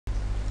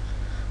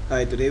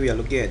Hi, today we are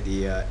looking at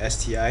the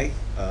STI.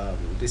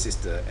 This is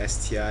the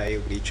STI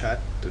weekly chart.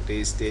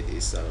 Today's date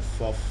is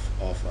 4th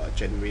of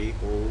January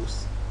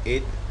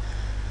 08.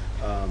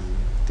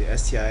 The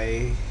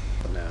STI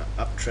on an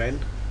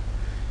uptrend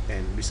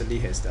and recently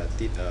has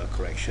did a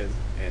correction,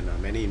 and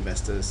many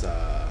investors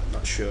are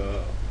not sure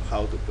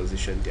how to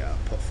position their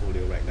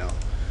portfolio right now.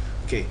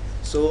 Okay,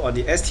 so on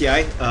the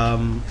STI,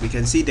 we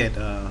can see that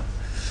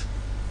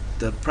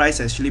the price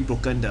actually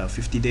broken the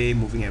 50-day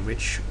moving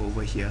average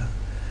over here,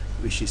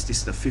 which is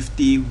this the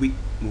 50-week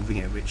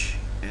moving average,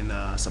 and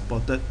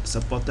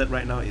supported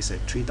right now is at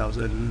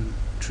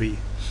 3003.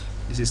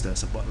 This is the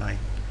support line.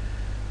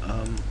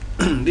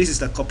 This is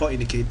the copper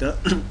indicator.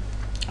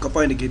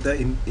 Copper indicator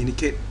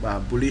indicate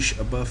bullish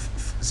above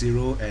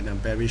 0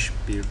 and bearish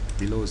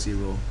below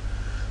 0.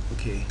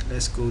 Okay,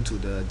 let's go to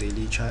the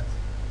daily chart.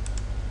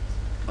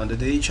 On the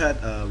daily chart,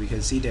 we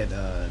can see that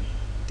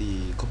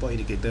the copper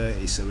indicator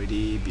is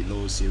already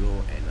below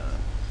 0 and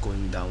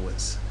going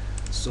downwards.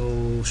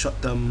 So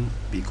short term,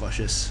 be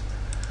cautious.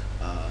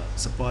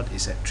 Support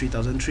is at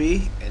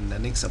 3003, and the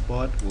next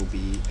support will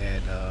be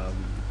at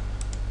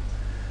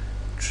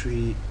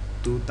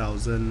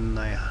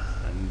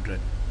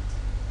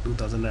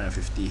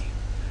 2950.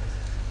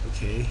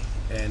 Okay,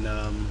 and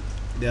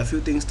there are a few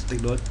things to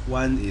take note.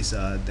 One is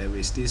there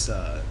is this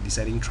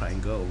descending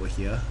triangle over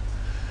here.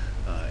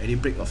 Any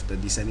break of the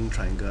descending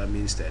triangle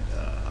means that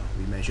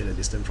we measure the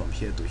distance from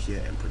here to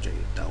here and project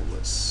it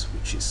downwards,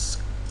 which is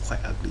quite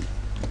ugly.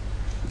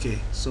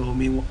 Okay, so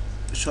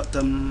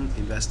short-term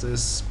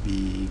investors,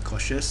 be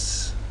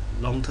cautious.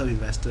 Long-term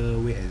investor,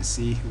 wait and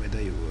see whether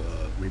it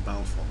will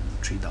rebound from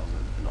 3000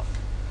 or not.